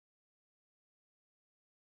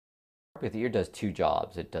The ear does two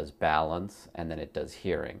jobs. It does balance and then it does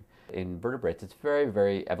hearing. In vertebrates, it's very,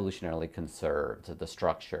 very evolutionarily conserved, the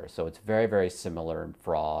structure. So it's very, very similar in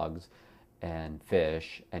frogs and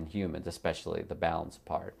fish and humans, especially the balance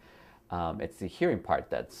part. It's the hearing part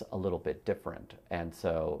that's a little bit different. And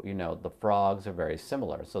so, the frogs are very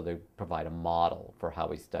similar. So they provide a model for how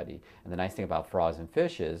we study. And the nice thing about frogs and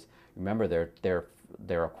fish is, remember,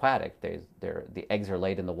 they're aquatic. The eggs are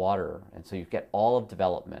laid in the water. And so you get all of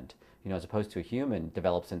development, as opposed to a human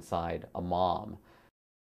develops inside a mom.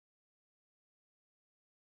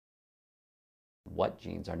 What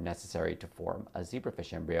genes are necessary to form a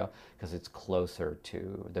zebrafish embryo, because it's closer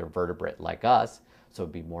to their vertebrate like us, so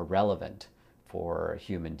it'd be more relevant for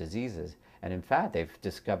human diseases. And in fact, they've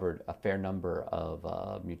discovered a fair number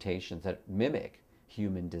of mutations that mimic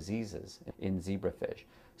human diseases in zebrafish.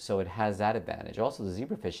 So it has that advantage. Also, the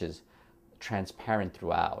zebrafish is transparent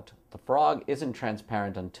throughout. The frog isn't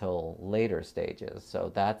transparent until later stages,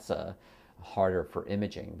 so that's harder for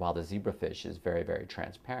imaging, while the zebrafish is very, very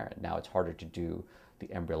transparent. Now it's harder to do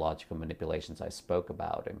the embryological manipulations I spoke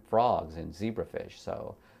about in frogs and zebrafish.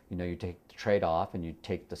 So, you take the trade-off and you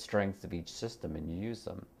take the strengths of each system and you use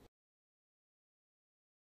them.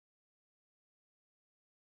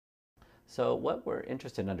 So what we're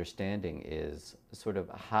interested in understanding is sort of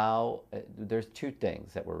how, there's two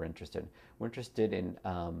things that we're interested in. We're interested in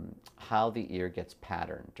how the ear gets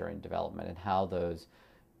patterned during development and how those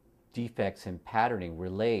defects in patterning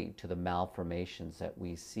relate to the malformations that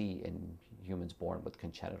we see in humans born with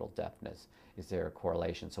congenital deafness. Is there a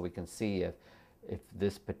correlation? So we can see if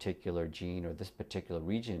this particular gene or this particular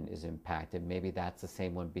region is impacted, maybe that's the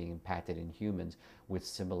same one being impacted in humans with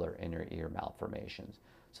similar inner ear malformations.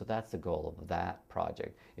 So that's the goal of that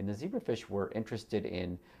project. In the zebrafish, we're interested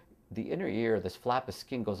in the inner ear. This flap of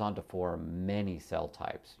skin goes on to form many cell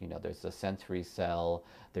types. There's the sensory cell,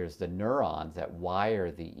 there's the neurons that wire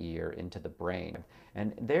the ear into the brain.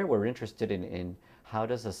 And there we're interested in how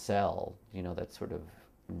does a cell, that's sort of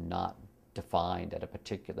not defined at a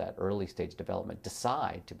particular, that early stage development,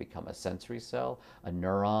 decide to become a sensory cell, a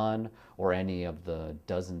neuron, or any of the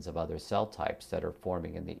dozens of other cell types that are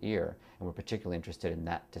forming in the ear. And we're particularly interested in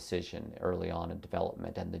that decision early on in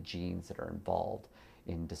development and the genes that are involved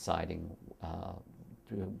in deciding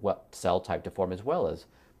what cell type to form, as well as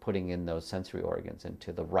putting in those sensory organs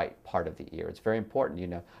into the right part of the ear. It's very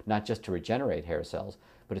important, not just to regenerate hair cells,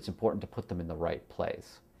 but it's important to put them in the right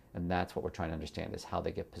place. And that's what we're trying to understand, is how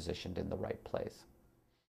they get positioned in the right place.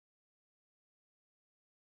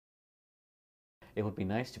 It would be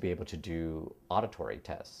nice to be able to do auditory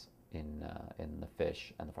tests in the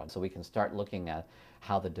fish and the frog. So we can start looking at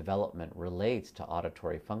how the development relates to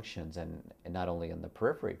auditory functions, and not only in the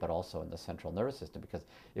periphery, but also in the central nervous system, because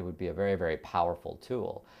it would be a very, very powerful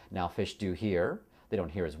tool. Now, fish do hear. They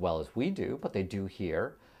don't hear as well as we do, but they do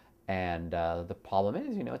hear. And the problem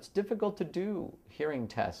is, it's difficult to do hearing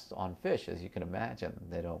tests on fish, as you can imagine.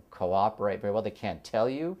 They don't cooperate very well. They can't tell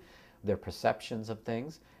you their perceptions of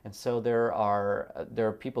things. And so there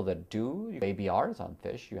are people that do ABRs on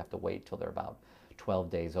fish. You have to wait till they're about 12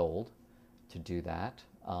 days old to do that.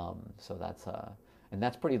 So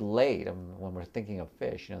that's pretty late. When we're thinking of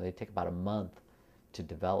fish, they take about a month to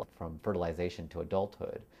develop from fertilization to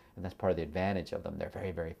adulthood. And that's part of the advantage of them. They're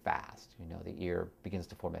very, very fast. The ear begins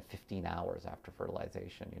to form at 15 hours after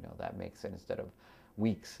fertilization. That makes it, instead of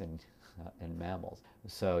weeks in mammals.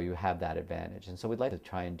 So you have that advantage. And so we'd like to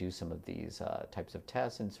try and do some of these types of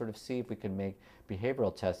tests and sort of see if we can make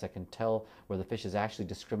behavioral tests that can tell where the fish is actually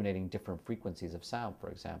discriminating different frequencies of sound, for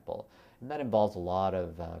example. And that involves a lot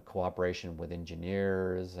of cooperation with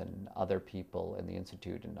engineers and other people in the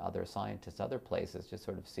Institute and other scientists, other places, to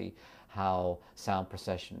sort of see how sound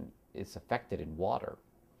perception is affected in water.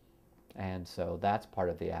 And so that's part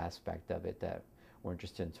of the aspect of it that we're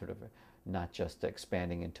interested in, sort of not just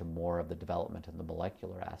expanding into more of the development and the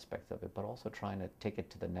molecular aspects of it, but also trying to take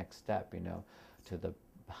it to the next step, to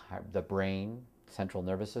the brain, central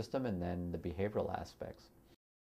nervous system, and then the behavioral aspects.